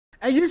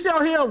And ye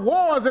shall hear of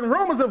wars and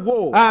rumors of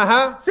wars.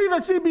 See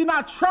that ye be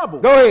not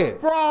troubled. Go ahead.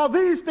 For all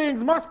these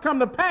things must come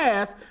to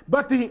pass,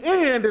 but the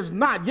end is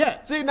not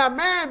yet. See, now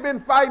man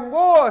been fighting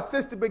wars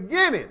since the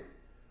beginning.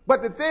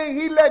 But the thing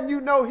he letting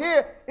you know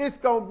here, it's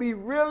going to be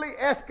really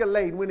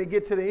escalating when it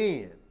gets to the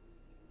end.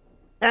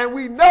 And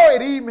we know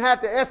it even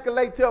had to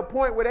escalate to a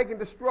point where they can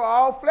destroy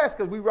all flesh,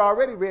 because we've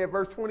already read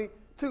verse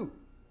 22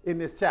 in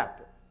this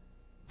chapter.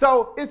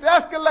 So it's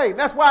escalating.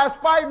 That's why it's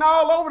fighting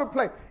all over the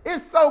place.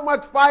 It's so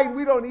much fighting,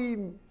 we don't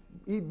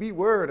even be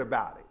worried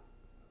about it.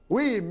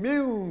 We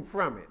immune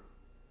from it.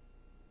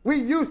 We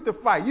used to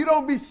fight. You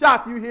don't be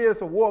shocked you hear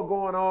it's a war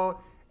going on,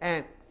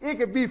 and it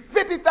could be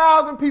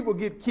 50,000 people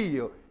get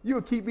killed.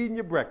 You'll keep eating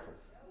your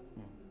breakfast.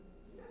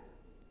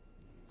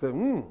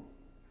 So,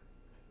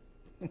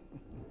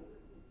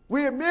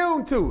 we're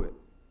immune to it.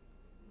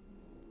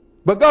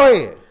 But go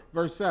ahead.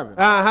 Verse 7.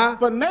 Uh-huh.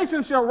 For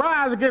nation shall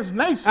rise against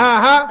nation,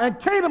 and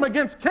kingdom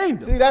against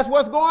kingdom. See, that's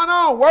what's going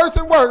on. Worse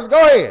and worse.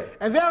 Go ahead.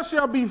 And there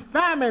shall be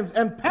famines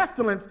and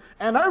pestilence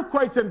and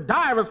earthquakes in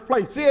divers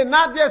places. See, and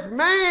not just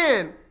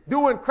man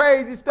doing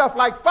crazy stuff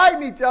like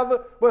fighting each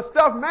other, but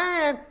stuff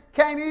man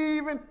can't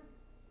even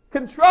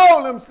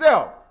control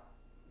himself.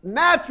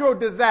 Natural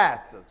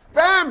disasters,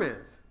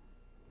 famines,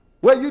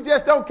 where you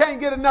just can't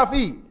get enough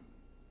eat.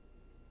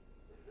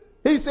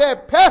 He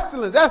said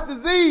pestilence, that's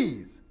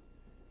disease.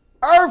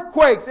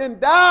 Earthquakes in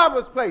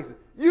divers places.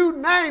 You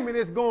name it,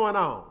 it's going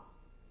on.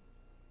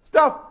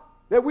 Stuff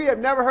that we have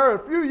never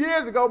heard. A few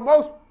years ago,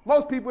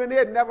 most people in there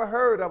had never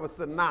heard of a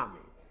tsunami.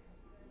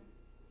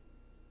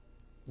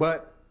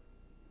 But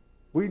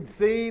we've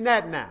seen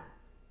that now.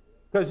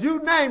 Because you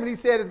name it, he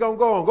said it's going to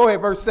go on. Go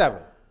ahead, verse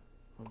 7.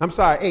 I'm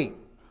sorry, 8.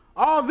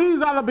 All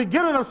these are the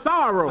beginning of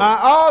sorrow.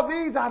 All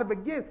these are the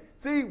beginning.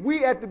 See,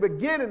 we at the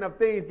beginning of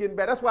things getting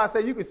better. That's why I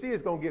say you can see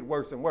it's going to get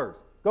worse and worse.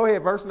 Go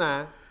ahead, verse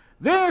 9.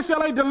 Then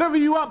shall they deliver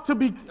you up to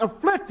be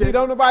afflicted. See,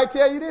 don't nobody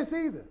tell you this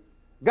either.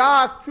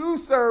 God's true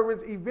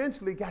servants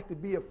eventually got to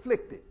be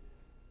afflicted.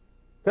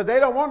 Because they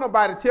don't want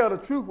nobody to tell the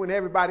truth when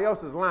everybody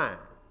else is lying.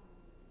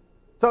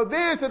 So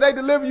then shall they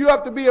deliver you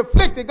up to be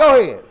afflicted. Go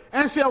ahead.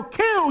 And shall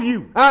kill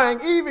you.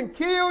 And even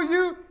kill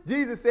you.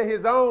 Jesus said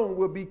his own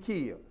will be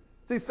killed.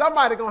 See,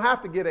 somebody going to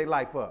have to get their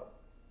life up.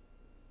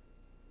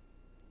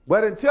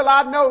 But until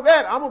I know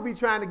that, I'm going to be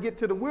trying to get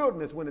to the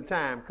wilderness when the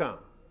time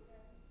comes.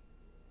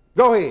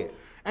 Go ahead.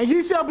 And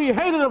ye shall be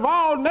hated of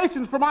all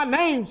nations for my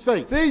name's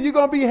sake. See, you're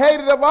going to be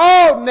hated of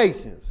all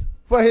nations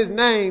for his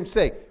name's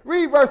sake.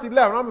 Read verse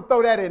 11. I'm going to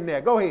throw that in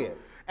there. Go ahead.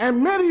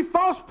 And many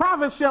false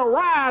prophets shall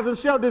rise and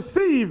shall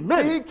deceive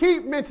many. See, he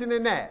keep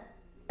mentioning that.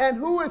 And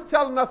who is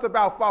telling us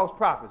about false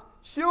prophets?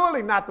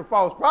 Surely not the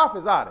false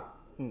prophets, are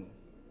they?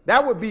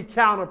 That would be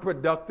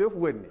counterproductive,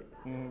 wouldn't it?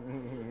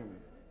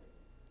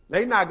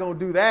 They're not going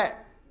to do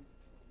that.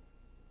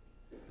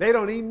 They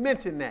don't even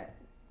mention that.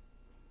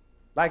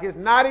 Like it's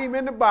not even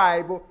in the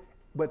Bible,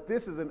 but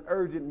this is an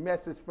urgent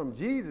message from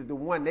Jesus, the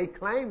one they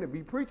claim to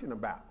be preaching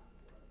about.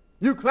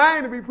 You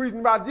claim to be preaching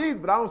about Jesus,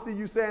 but I don't see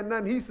you saying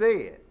nothing he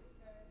said.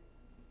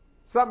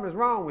 Something is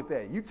wrong with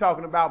that. You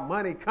talking about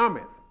money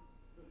cometh.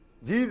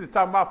 Jesus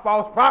talking about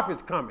false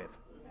prophets cometh.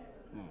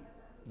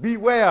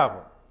 Beware of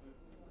them.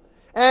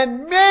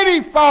 And many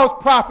false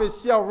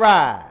prophets shall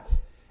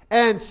rise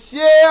and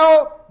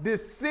shall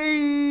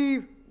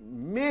deceive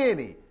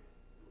many.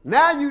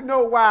 Now you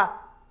know why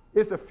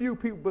it's a few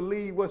people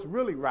believe what's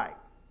really right.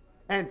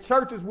 And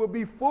churches will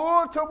be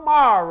full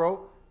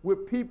tomorrow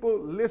with people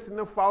listening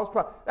to false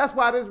prophets. That's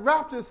why this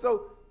rapture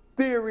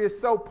theory is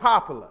so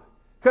popular.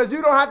 Because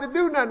you don't have to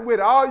do nothing with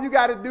it. All you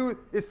got to do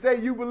is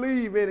say you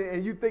believe in it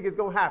and you think it's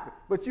going to happen.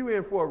 But you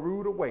in for a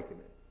rude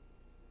awakening.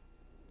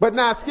 But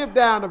now skip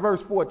down to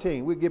verse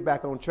 14. We'll get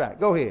back on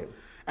track. Go ahead.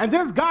 And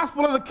this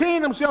gospel of the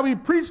kingdom shall be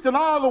preached in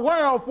all the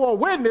world for a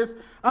witness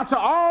unto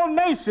all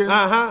nations,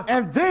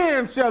 and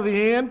then shall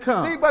the end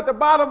come. See, but the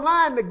bottom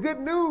line, the good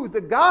news,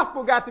 the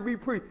gospel got to be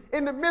preached.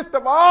 In the midst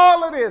of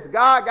all of this,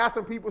 God got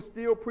some people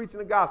still preaching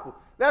the gospel.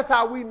 That's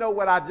how we know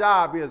what our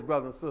job is,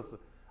 brothers and sisters.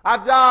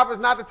 Our job is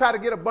not to try to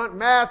get a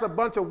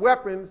bunch of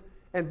weapons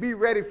and be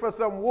ready for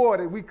some war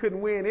that we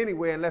couldn't win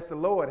anyway unless the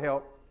Lord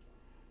helped.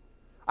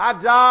 Our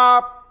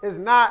job is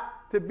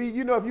not to be,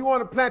 if you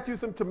want to plant you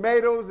some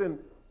tomatoes and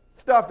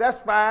stuff, that's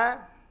fine.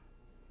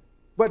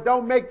 But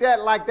don't make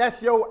that like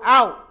that's your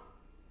out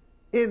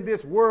in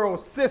this world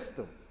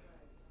system.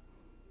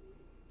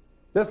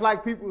 Just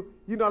like people,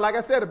 like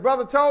I said, a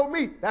brother told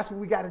me, that's what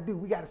we got to do.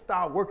 We got to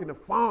start working the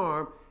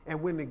farm,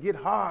 and when it get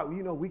hard,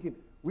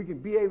 we can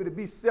be able to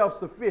be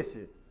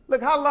self-sufficient.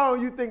 Look, how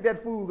long you think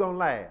that food gonna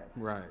last?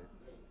 Right.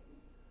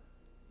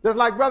 Just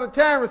like Brother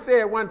Terrence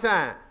said one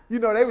time, they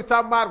was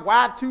talking about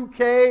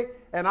Y2K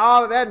and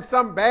all of that and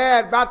something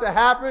bad about to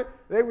happen.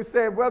 They would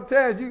say, Brother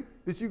Terrence,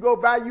 did you go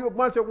buy you a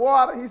bunch of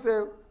water? He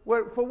said,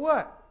 what, for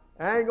what?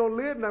 I ain't gonna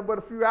live nothing but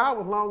a few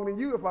hours longer than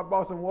you if I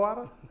bought some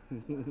water.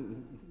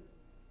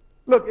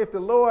 Look, if the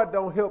Lord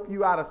don't help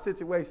you out of a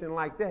situation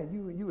like that,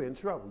 you in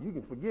trouble. You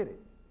can forget it.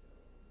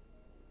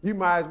 You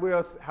might as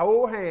well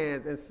hold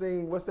hands and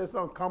sing, what's that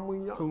song?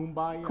 Kumbaya.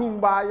 Kumbaya.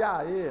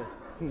 Kumbaya,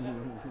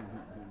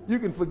 yeah. you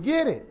can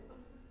forget it.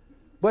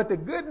 But the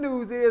good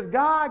news is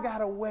God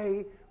got a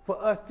way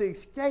for us to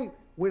escape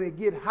when it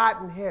get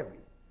hot and heavy.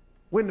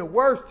 When the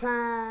worst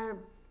time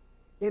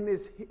in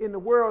the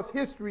world's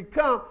history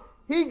come,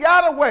 he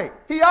got a way.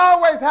 He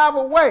always have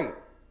a way.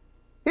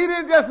 He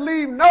didn't just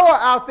leave Noah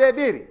out there,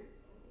 did he?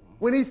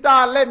 When he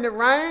started letting it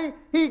rain,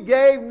 he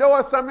gave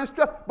Noah some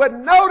instruction. But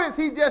notice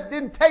he just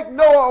didn't take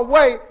Noah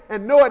away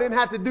and Noah didn't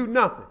have to do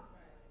nothing.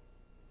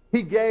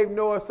 He gave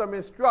Noah some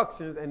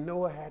instructions and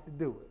Noah had to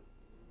do it.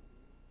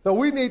 So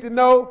we need to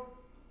know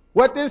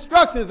what the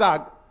instructions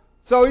are.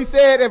 So he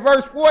said in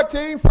verse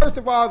 14, first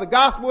of all, the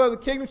gospel of the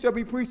kingdom shall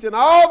be preached in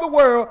all the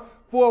world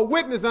for a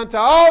witness unto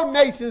all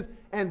nations,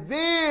 and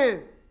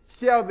then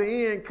shall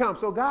the end come.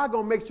 So God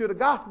going to make sure the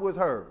gospel is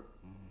heard.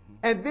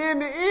 And then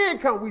the end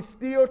come. We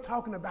still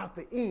talking about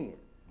the end.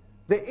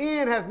 The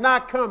end has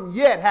not come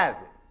yet, has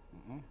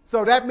it?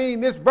 So that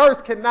means this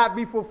verse cannot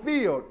be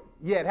fulfilled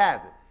yet,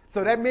 has it?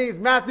 So that means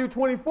Matthew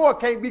 24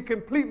 can't be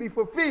completely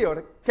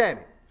fulfilled, can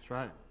it? That's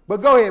right.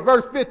 But go ahead,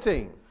 verse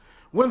 15.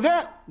 When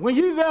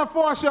ye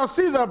therefore shall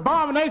see the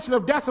abomination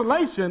of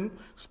desolation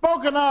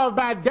spoken of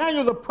by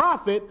Daniel the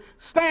prophet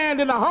stand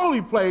in the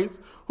holy place,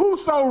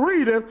 whoso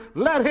readeth,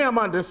 let him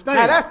understand.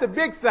 Now that's the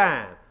big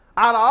sign.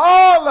 Out of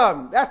all of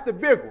them, that's the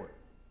big one.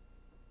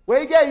 Well,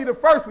 he gave you the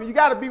first one. You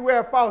got to beware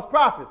of false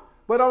prophets.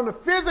 But on the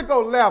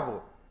physical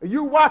level,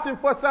 you watching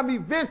for some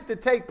events to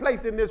take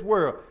place in this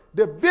world.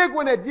 The big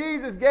one that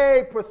Jesus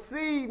gave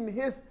preceding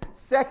his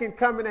second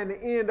coming and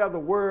the end of the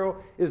world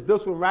is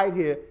this one right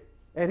here.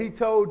 And he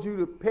told you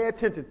to pay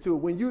attention to it.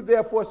 When you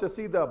therefore shall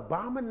see the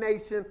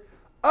abomination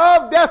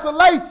of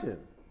desolation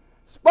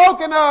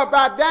spoken of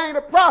by Daniel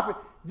the prophet.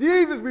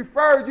 Jesus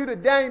refers you to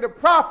Daniel the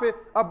prophet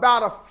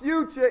about a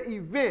future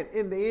event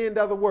in the end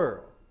of the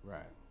world.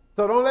 Right.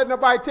 So don't let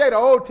nobody tell you the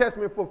Old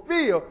Testament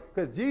fulfilled,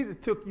 because Jesus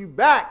took you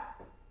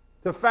back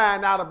to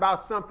find out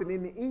about something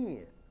in the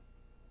end.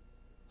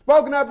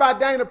 Spoken of by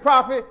Daniel the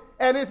prophet,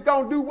 and it's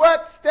going to do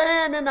what?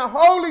 Stand in the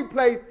holy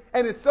place.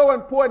 And it's so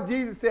important,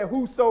 Jesus said,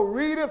 whoso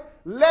readeth,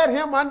 let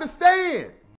him understand.